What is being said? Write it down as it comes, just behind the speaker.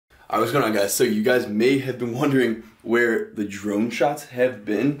Alright, what's going on, guys? So you guys may have been wondering where the drone shots have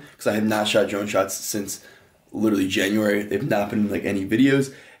been, because I have not shot drone shots since literally January. They've not been like any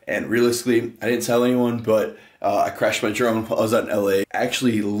videos, and realistically, I didn't tell anyone, but I crashed my drone while I was out in LA.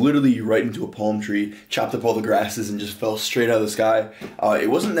 Actually, literally right into a palm tree, chopped up all the grasses, and just fell straight out of the sky. It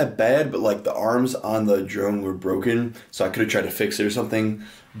wasn't that bad, but like the arms on the drone were broken, so I could have tried to fix it or something,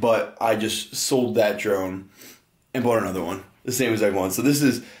 but I just sold that drone and bought another one, the same exact one. So this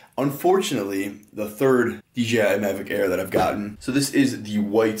is, unfortunately, the third DJI Mavic Air that I've gotten. So this is the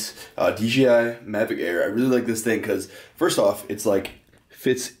white DJI Mavic Air. I really like this thing because, first off, it's like,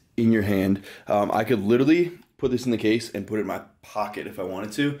 fits in your hand. I could literally put this in the case and put it in my pocket if I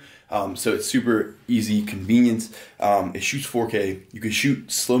wanted to. So it's super easy, convenient. It shoots 4K. You can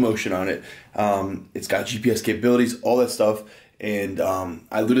shoot slow motion on it. It's got GPS capabilities, all that stuff. And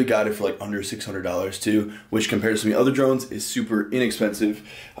I literally got it for like under $600 too, which compared to some of the other drones is super inexpensive.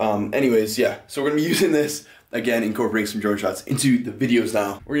 Anyways, yeah, so we're gonna be using this, again, incorporating some drone shots into the videos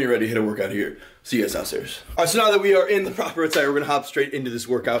now. We're getting ready to hit a workout here. See you guys downstairs. All right, so now that we are in the proper attire, we're gonna hop straight into this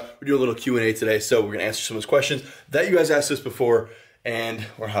workout. We're doing a little Q&A today, so we're gonna answer some of those questions that you guys asked us before, and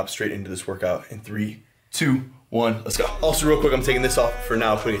we're gonna hop straight into this workout in 3, 2, 1, let's go. Also, real quick, I'm taking this off for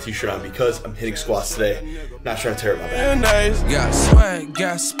now, putting a t-shirt on because I'm hitting squats today. Not trying to tear up my back. Got swag,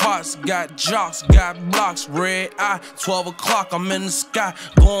 got spots, got jocks, got blocks, red eye, 12 o'clock, I'm in the sky,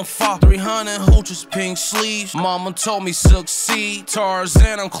 going far, 300 hooches, pink sleeves. Mama told me succeed,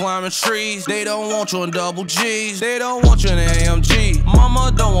 Tarzan, I'm climbing trees. They don't want you in double G's, they don't want you in AMG.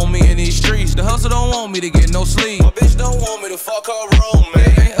 Mama don't want me in these streets, the hustle don't want me to get no sleep. My bitch don't want me to fuck her roommate.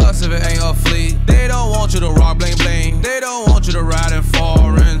 It ain't us if it ain't her fleet. They don't want you to rock bling bling. They don't want you to ride in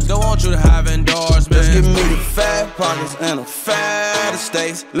foreigns. Don't want you to have endorsements. Just give me the fat pockets and the fat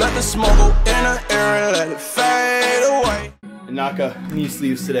estates. Let the smoke go in the air and let it fade away. Anaka knee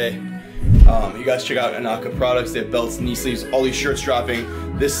sleeves today. You guys check out Anaka products. They have belts, knee sleeves, all these shirts dropping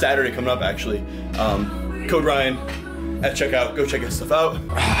this Saturday coming up actually. Code Ryan at checkout. Go check this stuff out.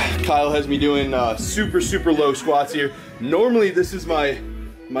 Kyle has me doing super low squats here. Normally this is my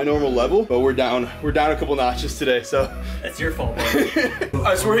normal level, but we're down a couple notches today, so that's your fault, man. All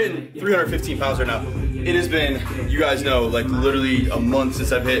right, so we're hitting 315 pounds right now. It has been, you guys know, like literally a month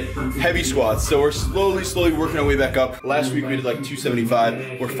since I've hit heavy squats, so we're slowly working our way back up. Last week we did like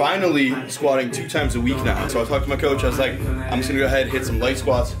 275. We're finally squatting 2 times a week now. So I talked to my coach, I was like, I'm just gonna go ahead and hit some light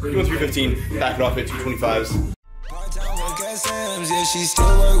squats, doing 315, back it off at 225s. Yeah, she still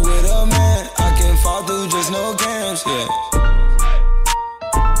work with a man. I can fall through just no cams, yeah.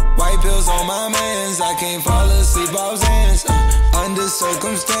 White pills on my mans, I can't fall asleep off Zans, under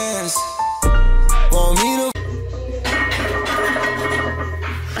circumstance. Want me to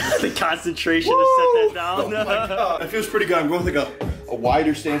the concentration to set that down. Oh my God. That feels pretty good. I'm going with like a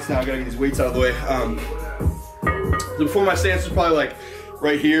wider stance now. I gotta get these weights out of the way. So before, my stance was probably like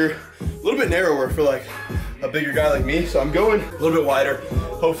right here, a little bit narrower for like a bigger guy like me. So I'm going a little bit wider.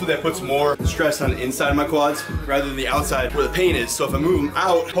 Hopefully that puts more stress on the inside of my quads rather than the outside where the pain is. So if I move them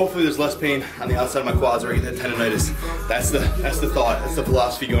out, hopefully there's less pain on the outside of my quads where I get that tendonitis. That's the thought, that's the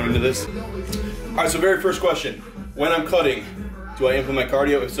philosophy going into this. All right, so very first question. When I'm cutting, do I implement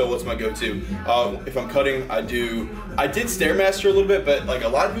cardio? If so, what's my go-to? If I'm cutting, I did Stairmaster a little bit, but like a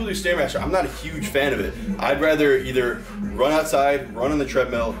lot of people do Stairmaster. I'm not a huge fan of it. I'd rather either run outside, run on the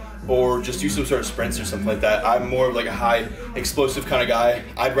treadmill, or just do some sort of sprints or something like that. I'm more of like a high explosive kind of guy.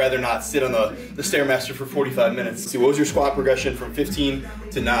 I'd rather not sit on the Stairmaster for 45 minutes. See, what was your squat progression from 15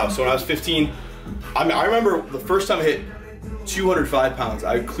 to now? So when I was 15, I remember the first time I hit 205 pounds.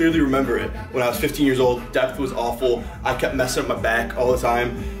 I clearly remember it. When I was 15 years old, depth was awful. I kept messing up my back all the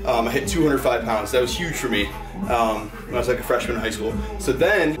time. I hit 205 pounds. That was huge for me when I was like a freshman in high school. So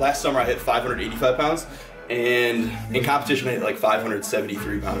then, last summer I hit 585 pounds. And in competition I hit like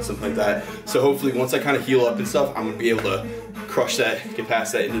 573 pounds, something like that. So hopefully once I kind of heal up and stuff, I'm gonna be able to crush that, get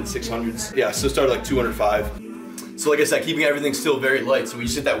past that into the 600s. Yeah, so start like 205. So like I said, keeping everything still very light. So we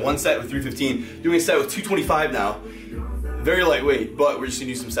just hit that one set with 315, doing a set with 225 now. Very lightweight, but we're just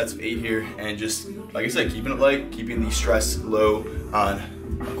gonna do some sets of 8 here and just, like I said, keeping it light, keeping the stress low on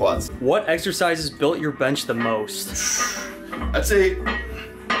our quads. What exercises built your bench the most? I'd say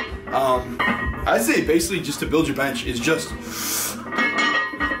basically just to build your bench is just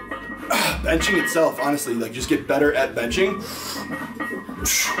benching itself, honestly. Like just get better at benching.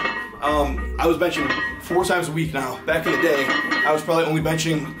 I was benching 4 times a week now. Back in the day, I was probably only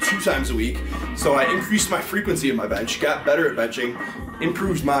benching 2 times a week. So I increased my frequency of my bench, got better at benching,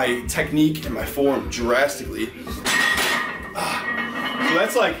 improved my technique and my form drastically. So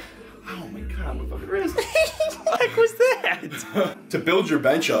that's like, oh my God, my fucking wrist. heck was that? To build your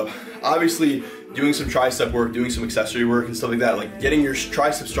bench up, obviously doing some tricep work, doing some accessory work and stuff like that, like getting your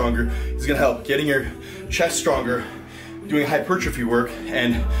triceps stronger is gonna help. Getting your chest stronger, doing hypertrophy work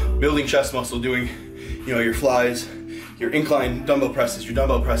and building chest muscle, doing, you know, your flies, your incline dumbbell presses, your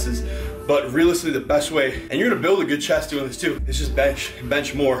dumbbell presses. But realistically, the best way, and you're gonna build a good chest doing this too, is just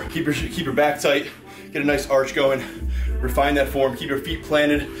bench more. Keep your back tight, get a nice arch going, refine that form, keep your feet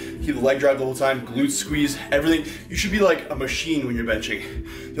planted, keep the leg drive the whole time, glutes squeeze, everything. You should be like a machine when you're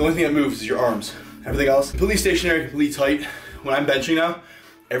benching. The only thing that moves is your arms. Everything else, completely stationary, completely tight. When I'm benching now,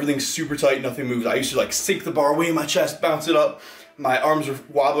 everything's super tight, nothing moves. I used to like sink the bar way in my chest, bounce it up. My arms are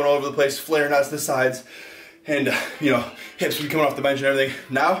wobbling all over the place, flaring out to the sides, and you know, hips would be coming off the bench and everything.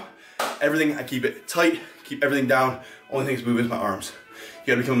 Now, everything, I keep it tight, keep everything down. Only thing that's moving is my arms. You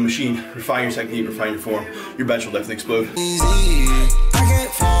gotta become a machine, refine your technique, refine your form. Your bench will definitely explode. I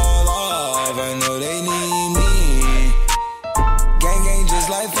can't fall off, I know they need me. Gang just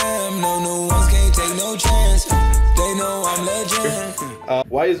like them, no new ones can't take no chance. They know I'm legend.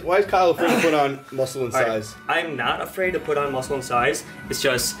 Why is Kyle afraid to put on muscle and size? I'm not afraid to put on muscle and size. It's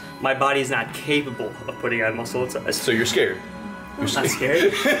just my body is not capable of putting on muscle and size. So you're scared? I'm not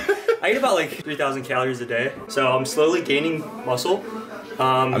scared. I eat about like 3,000 calories a day, so I'm slowly gaining muscle.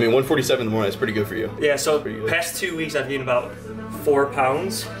 I mean, 147 in the morning is pretty good for you. Yeah, so past 2 weeks I've gained about 4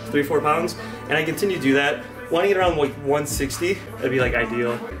 pounds, 3-4 pounds, and I continue to do that. Want to get around like 160, that'd be like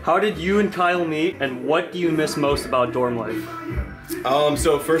ideal. How did you and Kyle meet, and what do you miss most about dorm life?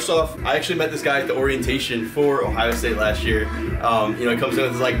 So first off, I actually met this guy at the orientation for Ohio State last year. You know, he comes in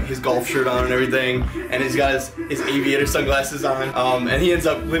with like his golf shirt on and everything, and he's got his aviator sunglasses on. And he ends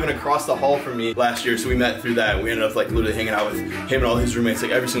up living across the hall from me last year, so we met through that. We ended up like literally hanging out with him and all his roommates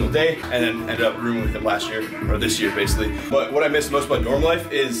like every single day, and then ended up rooming with him last year, or this year basically. But what I miss most about dorm life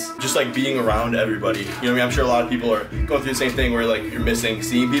is just like being around everybody. You know what I mean? I'm sure a lot of people are going through the same thing where like you're missing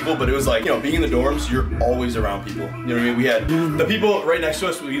seeing people, but it was like, you know, being in the dorms, you're always around people. You know what I mean? We had the people right next to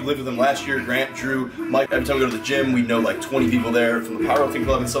us, we lived with them last year, Grant, Drew, Mike. Every time we go to the gym, we know like 20 people there from the powerlifting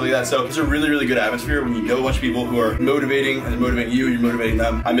club and stuff like that. So it's a really, really good atmosphere when you know a bunch of people who are motivating and they're motivating you, you're motivating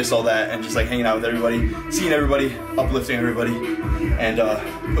them. I miss all that and just like hanging out with everybody, seeing everybody, uplifting everybody, and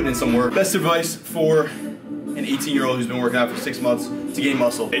putting in some work. Best advice for an 18-year-old who's been working out for 6 months to gain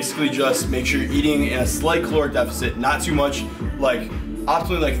muscle. Basically just make sure you're eating in a slight caloric deficit, not too much, like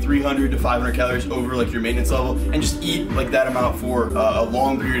optimally like 300 to 500 calories over like your maintenance level, and just eat like that amount for a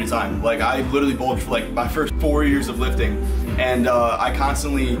long period of time. Like I literally bulked for like my first 4 years of lifting, and I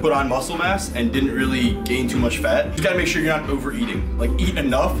constantly put on muscle mass and didn't really gain too much fat. You gotta make sure you're not overeating. Like eat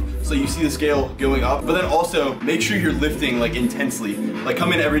enough so you see the scale going up, but then also make sure you're lifting like intensely. Like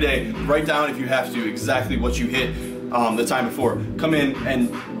come in every day, write down if you have to exactly what you hit the time before. Come in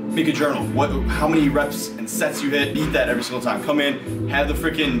and make a journal. How many reps and sets you hit, beat that every single time. Come in, have the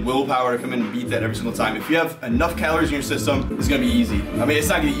freaking willpower to come in and beat that every single time. If you have enough calories in your system, it's gonna be easy. I mean, it's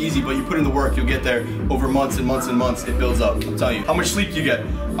not gonna be easy, but you put in the work, you'll get there over months and months and months. It builds up, I'm telling you. How much sleep do you get?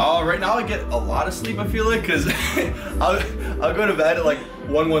 Right now I get a lot of sleep, I feel like, because I'll go to bed at like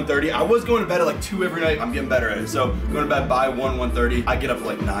 1:30. I was going to bed at like 2 every night. I'm getting better at it. So going to bed by 1:30. I get up at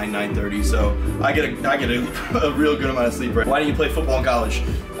like 9:30. So I get a real good amount of sleep. Right? Why didn't you play football in college?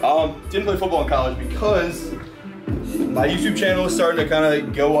 Didn't play football in college because my YouTube channel is starting to kind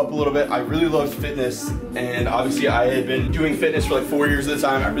of go up a little bit. I really loved fitness, and obviously I had been doing fitness for like 4 years at the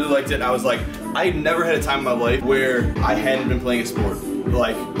time. I really liked it, and I was like, I had never had a time in my life where I hadn't been playing a sport.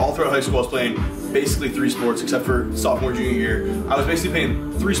 Like all throughout high school, I was playing basically 3 sports, except for sophomore, junior year. I was basically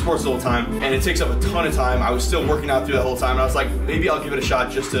playing 3 sports the whole time, and it takes up a ton of time. I was still working out through that whole time, and I was like, maybe I'll give it a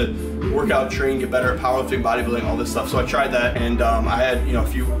shot just to work out, train, get better at powerlifting, bodybuilding, all this stuff. So I tried that, and I had, you know, a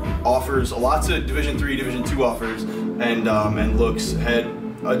few offers, lots of Division III, Division II offers, and looks. Had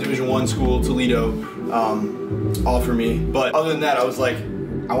a Division I school, Toledo, offer me. But other than that, I was like,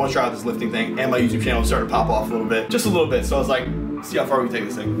 I want to try out this lifting thing, and my YouTube channel started to pop off a little bit, just a little bit. So I was like, see how far we can take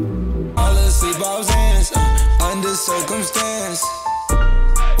this thing. All asleep I was in, under circumstance.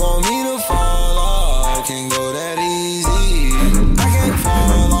 Want me to fall off, can't go that easy. I can't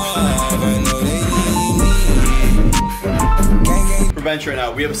fall off, I know they need me. Gang. For bench right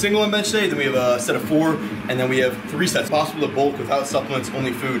now, we have a single on bench today, then we have a set of 4, and then we have 3 sets. Possible to bulk without supplements,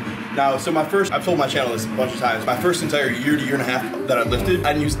 only food. Now, so my first, I've told my channel this a bunch of times, my first entire year to year and a half that I lifted,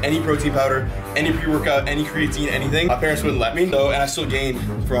 I didn't use any protein powder, any pre-workout, any creatine, anything. My parents wouldn't let me. So, and I still gained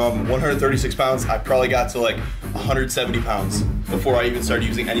from 136 pounds, I probably got to like 170 pounds before I even started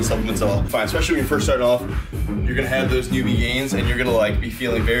using any supplements at all. Fine, especially when you first start off, you're gonna have those newbie gains, and you're gonna like be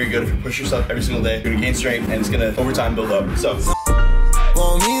feeling very good if you push yourself every single day. You're gonna gain strength, and it's gonna over time build up. So.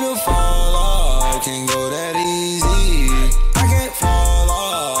 Want me to fall off, can't go that easy.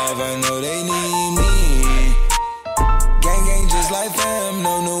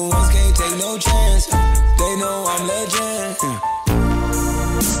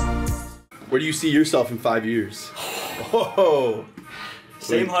 you see yourself in 5 years? Whoa.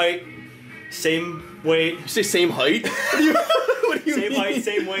 Same height, same weight. You say same height? What do you Same mean? height,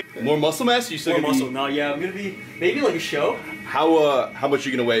 same weight. More muscle mass? You still More gonna muscle. be... No, yeah, I'm gonna be maybe like a show. How much are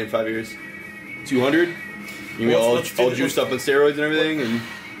you gonna weigh in 5 years? 200? You gonna be all juiced up on steroids and everything? And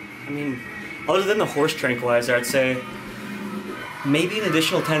I mean, other than the horse tranquilizer, I'd say maybe an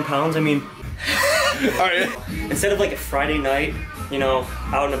additional 10 pounds. I mean, all right. instead of like a Friday night, you know,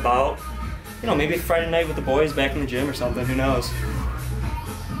 out and about, you know, maybe a Friday night with the boys back in the gym or something. Who knows?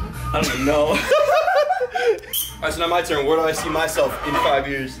 I don't even know. All right, so now my turn. Where do I see myself in 5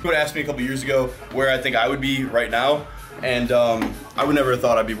 years? You would ask me a couple years ago where I think I would be right now, and I would never have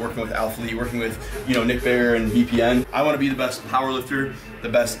thought I'd be working with Alphalete, working with, you know, Nick Bear and BPN. I want to be the best powerlifter, the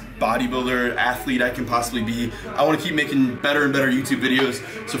best bodybuilder, athlete I can possibly be. I want to keep making better and better YouTube videos.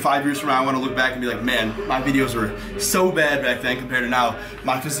 So 5 years from now, I want to look back and be like, man, my videos were so bad back then compared to now.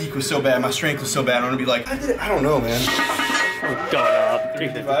 My physique was so bad, my strength was so bad. I want to be like, I don't know, man. Going up.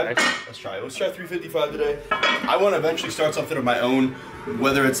 355? Let's try it. Let's try 355 today. I want to eventually start something of my own,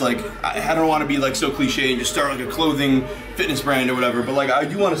 whether it's like, I don't want to be like so cliche and just start like a clothing fitness brand or whatever, but like I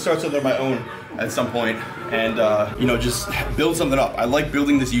do want to start something of my own at some point and you know, just build something up. I like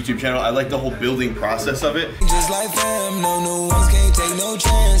building this YouTube channel. I like the whole building process of it. Just like them, no new ones can't take no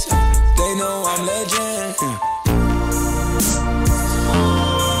chance. They know I'm legend.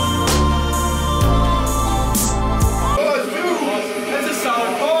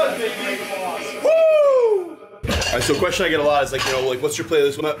 All right, so a question I get a lot is like, you know, like what's your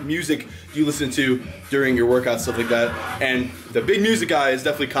playlist? What music do you listen to during your workouts, stuff like that? And the big music guy is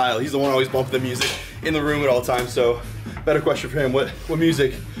definitely Kyle. He's the one always bumping the music in the room at all times. So, better question for him. What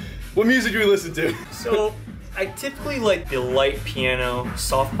music do you listen to? So, I typically like the light piano,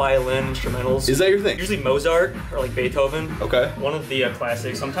 soft violin instrumentals. Is that your thing? Usually Mozart or like Beethoven. Okay. One of the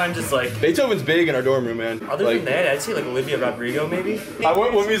classics. Sometimes it's like. Beethoven's big in our dorm room, man. Other than that, I'd say like Olivia Rodrigo maybe.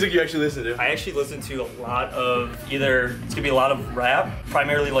 What music do you actually listen to? I actually listen to a lot of either, it's gonna be a lot of rap,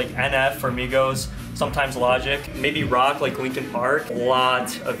 primarily like NF or Migos, sometimes Logic, maybe rock like Linkin Park, a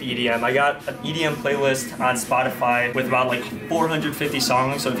lot of EDM. I got an EDM playlist on Spotify with about like 450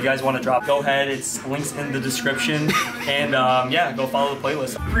 songs, so if you guys want to drop, go ahead, it's links in the description, and yeah, go follow the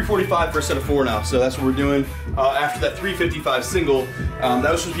playlist. 345 for a set of 4 now, so that's what we're doing. After that 355 single,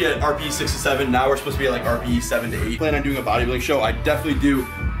 that was supposed to be at RPE 6 to 7, now we're supposed to be at like RPE 7 to 8. I plan on doing a bodybuilding show, I definitely do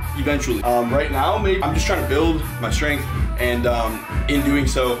eventually. Right now, maybe I'm just trying to build my strength and in doing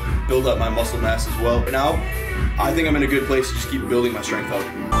so, build up my muscle mass as well. Right now, I think I'm in a good place to just keep building my strength up.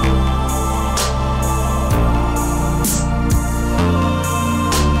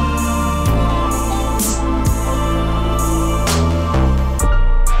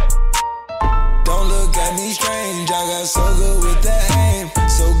 Don't look at me strange, I got so good with the aim,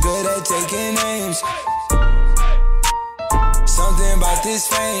 so good at taking names. Something about this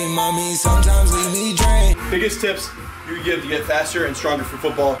fame, I mean, sometimes leave me drained. Biggest tips you can give to get faster and stronger for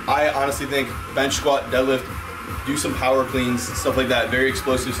football. I honestly think bench squat, deadlift, do some power cleans, stuff like that, very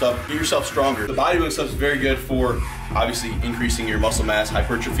explosive stuff. Get yourself stronger. The bodybuilding stuff is very good for obviously increasing your muscle mass,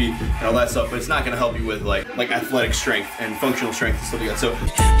 hypertrophy, and all that stuff, but it's not gonna help you with like athletic strength and functional strength and stuff like that. So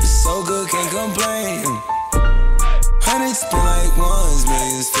It's so good, can't complain. Hundreds feel like ones,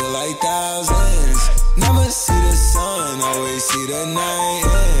 millions feel like thousands. Never see the sun, always see the night,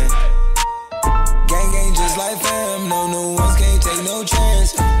 yeah. Gang gang just like fam, no new ones can't take no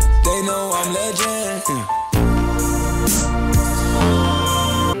chance. They know I'm legend.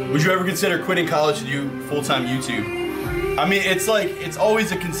 would you ever consider quitting college to do full-time YouTube? I mean, it's like, it's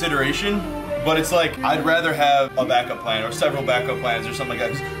always a consideration, but it's like, I'd rather have a backup plan or several backup plans or something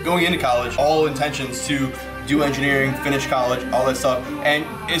like that. 'Cause going into college, all intentions to do engineering, finish college, all that stuff. And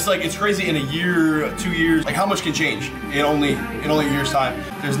it's like, it's crazy in a year, 2 years, like how much can change in only a year's time.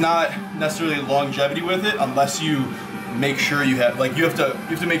 There's not necessarily longevity with it unless you make sure you have, like you have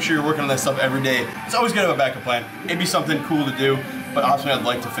to make sure you're working on that stuff every day. It's always good to have a backup plan. It'd be something cool to do, but obviously I'd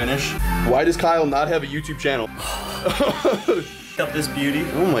like to finish. Why does Kyle not have a YouTube channel? Got this beauty.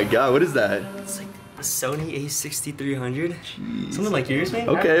 Oh my God, what is that? It's like the Sony A6300. Something like yours, maybe?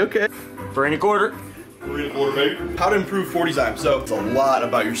 Okay. For any quarter. How to improve 40 times. So it's a lot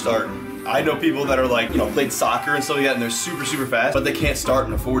about your start. I know people that are like, you know, played soccer and stuff like that, and they're super fast, but they can't start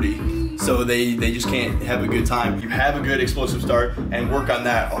in a 40. So they just can't have a good time. You have a good explosive start and work on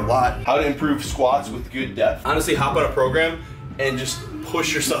that a lot. How to improve squats with good depth. Honestly, hop on a program and just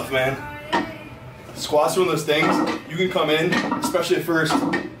push yourself, man. Squats are one of those things, you can come in, especially at first,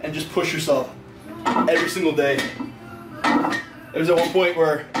 and just push yourself every single day. There was at one point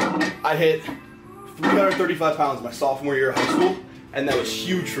where I hit 335 pounds my sophomore year of high school, and that was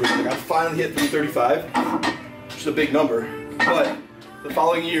huge for me. Like I finally hit 335, which is a big number. But the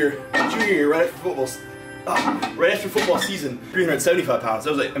following year, junior year, right after football season, 375 pounds.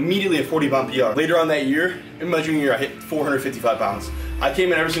 That was like immediately a 40-pound PR. Later on that year, in my junior year, I hit 455 pounds. I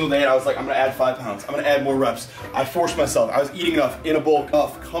came in every single day and I was like, I'm gonna add 5 pounds. I'm gonna add more reps. I forced myself. I was eating enough, in a bulk,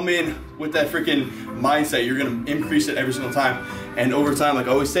 enough. Come in with that freaking mindset. You're gonna increase it every single time. And over time, like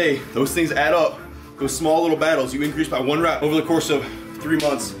I always say, those things add up. Those small little battles, you increase by 1 rep. Over the course of 3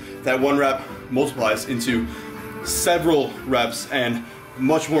 months, that 1 rep multiplies into several reps and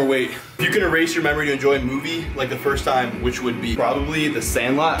much more weight. If you can erase your memory to enjoy a movie, like the first time, which would be probably The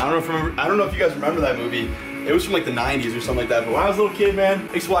Sandlot. I don't know if you guys remember that movie. It was from like the 90s or something like that, but when I was a little kid, man,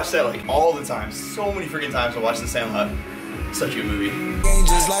 I used to watch that like all the time. So many freaking times I watched The Sandlot. Such a good movie. Ain't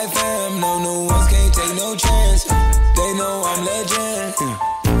just like fam, no ones can't take no chance. They know I'm legend.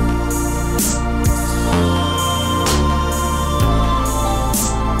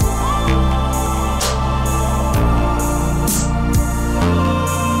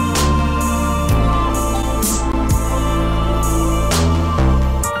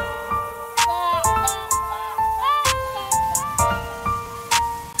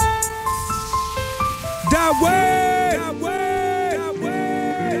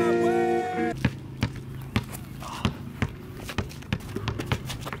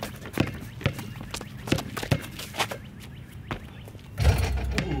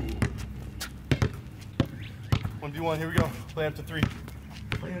 One, here we go. Play up to 3.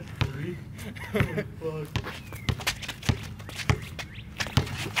 Play up to 3? Oh, fuck.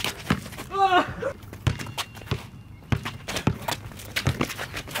 Ah!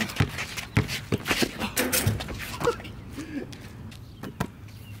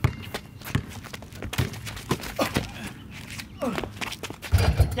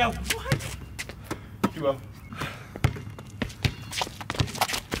 Yeah, what? You up.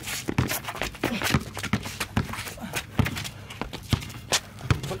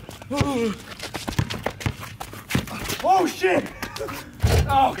 Oh shit!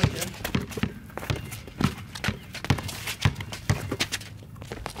 Oh, good.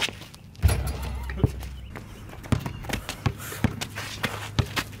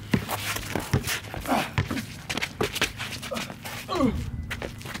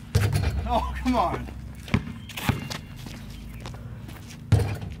 Oh, come on.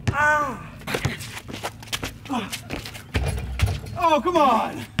 Ah! Oh, come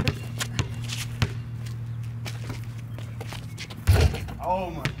on. Oh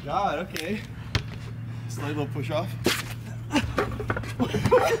my god, okay. Slight little push off.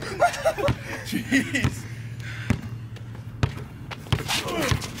 Jeez.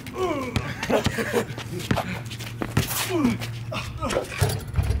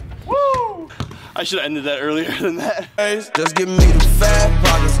 Woo! I should have ended that earlier than that. Just give me the fat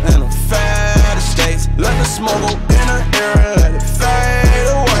pockets and the fat estates. Let the smoke go in her ear.